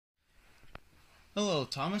Hello,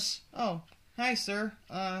 Thomas. Oh, hi, sir.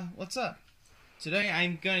 What's up? Today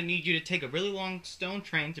I'm gonna need you to take a really long stone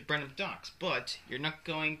train to Brenham Docks, but you're not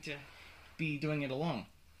going to be doing it alone.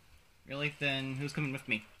 Really? Then who's coming with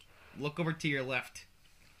me? Look over to your left.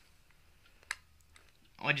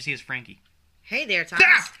 All I just see is Frankie. Hey there, Thomas.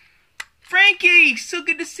 Ah! Frankie! So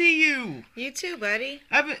good to see you! You too, buddy.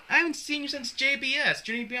 I haven't seen you since JBS,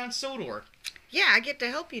 Journey Beyond Sodor. Yeah, I get to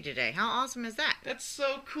help you today. How awesome is that? That's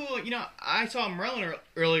so cool. You know, I saw Merlin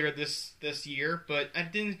earlier this year, but I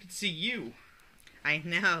didn't get to see you. I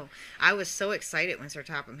know. I was so excited when Sir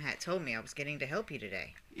Topham Hatt told me I was getting to help you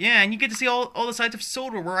today. Yeah, and you get to see all the sides of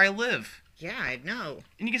Sodor where I live. Yeah, I know.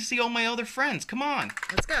 And you get to see all my other friends. Come on.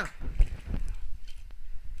 Let's go.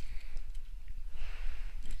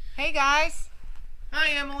 Hey, guys.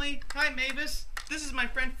 Hi, Emily. Hi, Mavis. This is my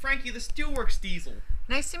friend Frankie the Steelworks Diesel.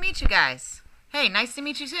 Nice to meet you guys. Hey, nice to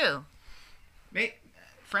meet you too.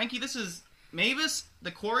 Frankie, this is Mavis, the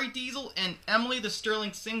Quarry Diesel, and Emily, the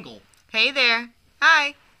Sterling Single. Hey there.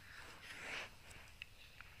 Hi.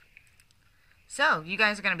 So, you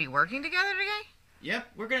guys are going to be working together today? Yep,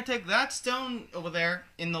 we're going to take that stone over there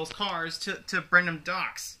in those cars to Brenham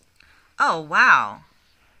Docks. Oh, wow.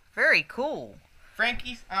 Very cool.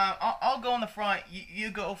 Frankie, I'll go in the front.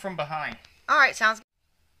 You go from behind. All right, sounds good.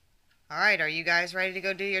 All right, are you guys ready to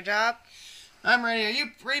go do your job? I'm ready. Are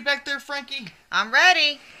you ready back there, Frankie? I'm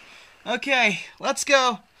ready. Okay, let's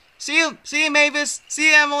go. See you, Mavis.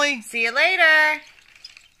 See you, Emily. See you later.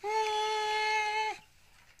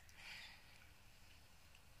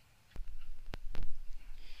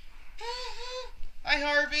 Hi,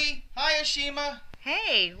 Harvey. Hi, Ashima.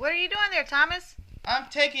 Hey, what are you doing there, Thomas? I'm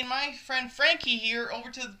taking my friend Frankie here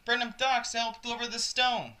over to Brenham Docks to help deliver this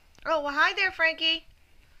stone. Oh, well, hi there, Frankie.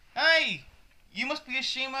 Hi. You must be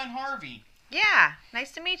Ashima and Harvey. Yeah,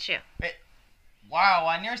 nice to meet you. Wow,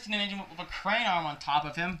 I never seen an engine with a crane arm on top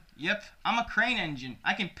of him. Yep, I'm a crane engine.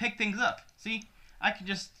 I can pick things up. See? I can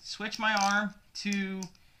just switch my arm to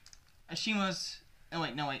Ashima's... Oh,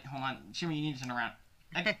 wait, hold on. Ashima, you need to turn around.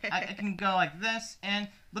 I can go like this and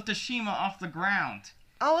lift Ashima off the ground.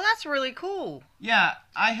 Oh, that's really cool. Yeah,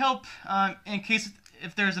 I help in case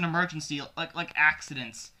if there's an emergency, like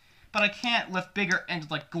accidents. But I can't lift bigger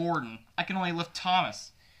engines like Gordon. I can only lift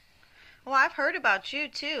Thomas. Well, I've heard about you,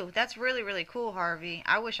 too. That's really, really cool, Harvey.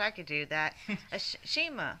 I wish I could do that.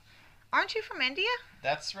 Ashima, aren't you from India?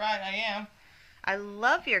 That's right, I am. I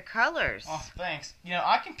love your colors. Oh, thanks. You know,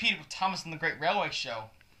 I competed with Thomas in the Great Railway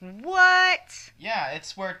Show. What? Yeah,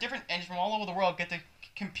 it's where different engines from all over the world get to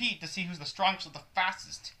compete to see who's the strongest or the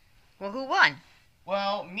fastest. Well, who won?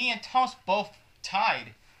 Well, me and Thomas both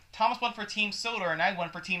tied. Thomas won for Team Sodor and I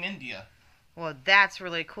won for Team India. Well, that's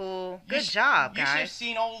really cool. Good job, You should have guys.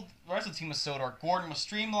 seen all the rest of the team of Sodor. Gordon was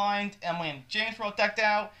streamlined, Emily and James were all decked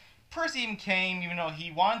out. Percy even came, even though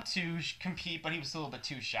he wanted to compete, but he was still a bit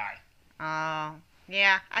too shy. Oh,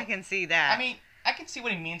 yeah, I can see that. I mean, I can see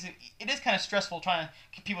what he means. It is kind of stressful trying to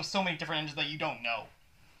compete with so many different engines that you don't know.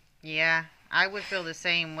 Yeah, I would feel the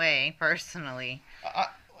same way, personally.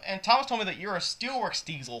 And Thomas told me that you're a Steelworks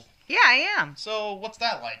Diesel. Yeah, I am. So, what's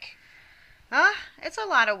that like? It's a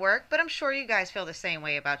lot of work, but I'm sure you guys feel the same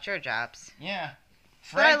way about your jobs. Yeah.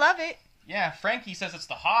 But I love it. Yeah, Frankie says it's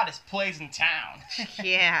the hottest place in town.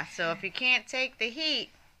 Yeah, so if you can't take the heat...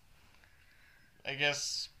 I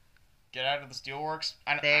guess get out of the steelworks.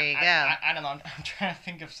 There you go. I don't know. I'm trying to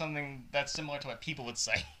think of something that's similar to what people would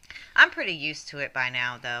say. I'm pretty used to it by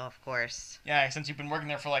now, though, of course. Yeah, since you've been working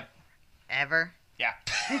there for like... Ever? Yeah.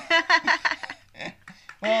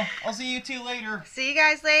 Well, I'll see you two later. See you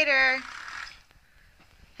guys later.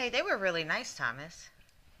 Hey, they were really nice, Thomas.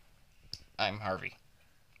 I'm Harvey.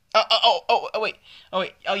 Wait.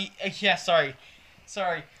 Yeah, sorry.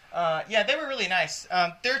 Yeah, they were really nice.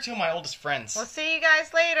 They're two of my oldest friends. We'll see you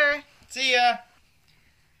guys later. See ya.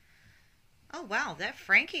 Oh, wow, that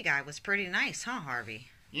Frankie guy was pretty nice, huh, Harvey?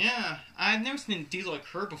 Yeah, I've never seen a diesel like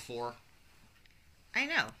her before. I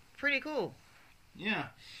know. Pretty cool. Yeah.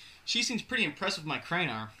 She seems pretty impressed with my crane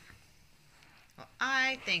arm. Well,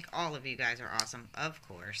 I think all of you guys are awesome, of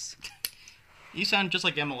course. You sound just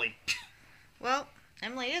like Emily. Well,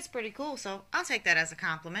 Emily is pretty cool, so I'll take that as a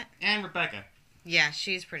compliment. And Rebecca. Yeah,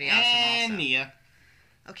 she's pretty awesome and also. Nia.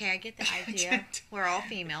 Okay, I get the idea. We're all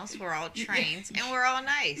females, we're all trains, and we're all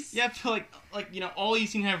nice. Yeah, but all you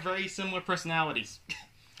seem to have very similar personalities.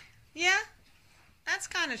 Yeah, that's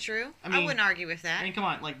kind of true. I mean, I wouldn't argue with that. I mean, come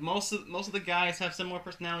on, most of the guys have similar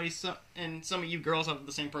personalities, and some of you girls have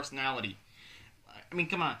the same personality. I mean,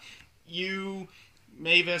 come on. You,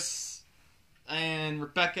 Mavis, and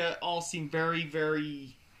Rebecca all seem very,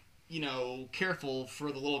 very, careful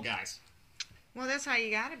for the little guys. Well, that's how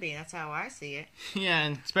you gotta be. That's how I see it. Yeah,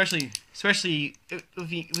 and especially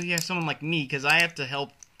if you have someone like me, because I have to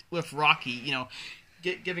help with Rocky. You know,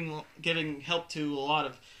 giving help to a lot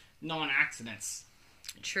of non-accidents.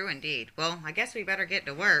 True indeed. Well, I guess we better get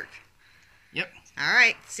to work. Yep. All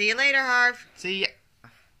right. See you later, Harv. See ya.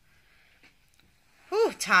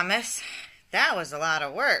 Whew, Thomas. That was a lot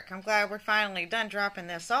of work. I'm glad we're finally done dropping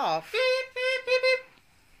this off. Beep, beep, beep, beep.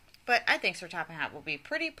 But I think Sir Top Hat will be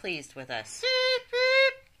pretty pleased with us. Beep,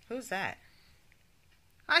 beep. Who's that?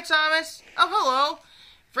 Hi, Thomas. Oh, hello.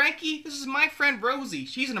 Frankie, this is my friend Rosie.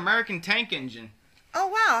 She's an American tank engine. Oh,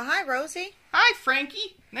 wow. Hi, Rosie. Hi,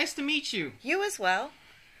 Frankie. Nice to meet you. You as well.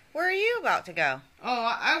 Where are you about to go?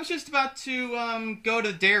 Oh, I was just about to go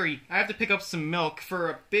to the dairy. I have to pick up some milk for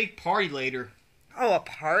a big party later. Oh, a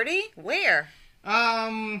party? Where?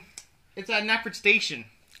 It's at Nafford Station.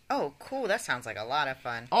 Oh, cool. That sounds like a lot of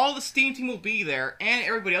fun. All the Steam Team will be there, and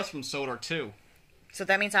everybody else from Sodar, too. So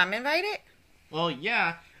that means I'm invited? Well,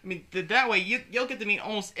 yeah. I mean, that way you'll get to meet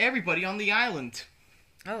almost everybody on the island.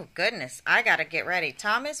 Oh, goodness. I gotta get ready.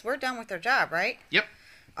 Thomas, we're done with our job, right? Yep.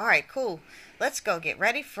 All right, cool. Let's go get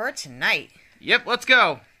ready for tonight. Yep, let's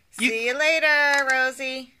go. See you later,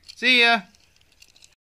 Rosie. See ya.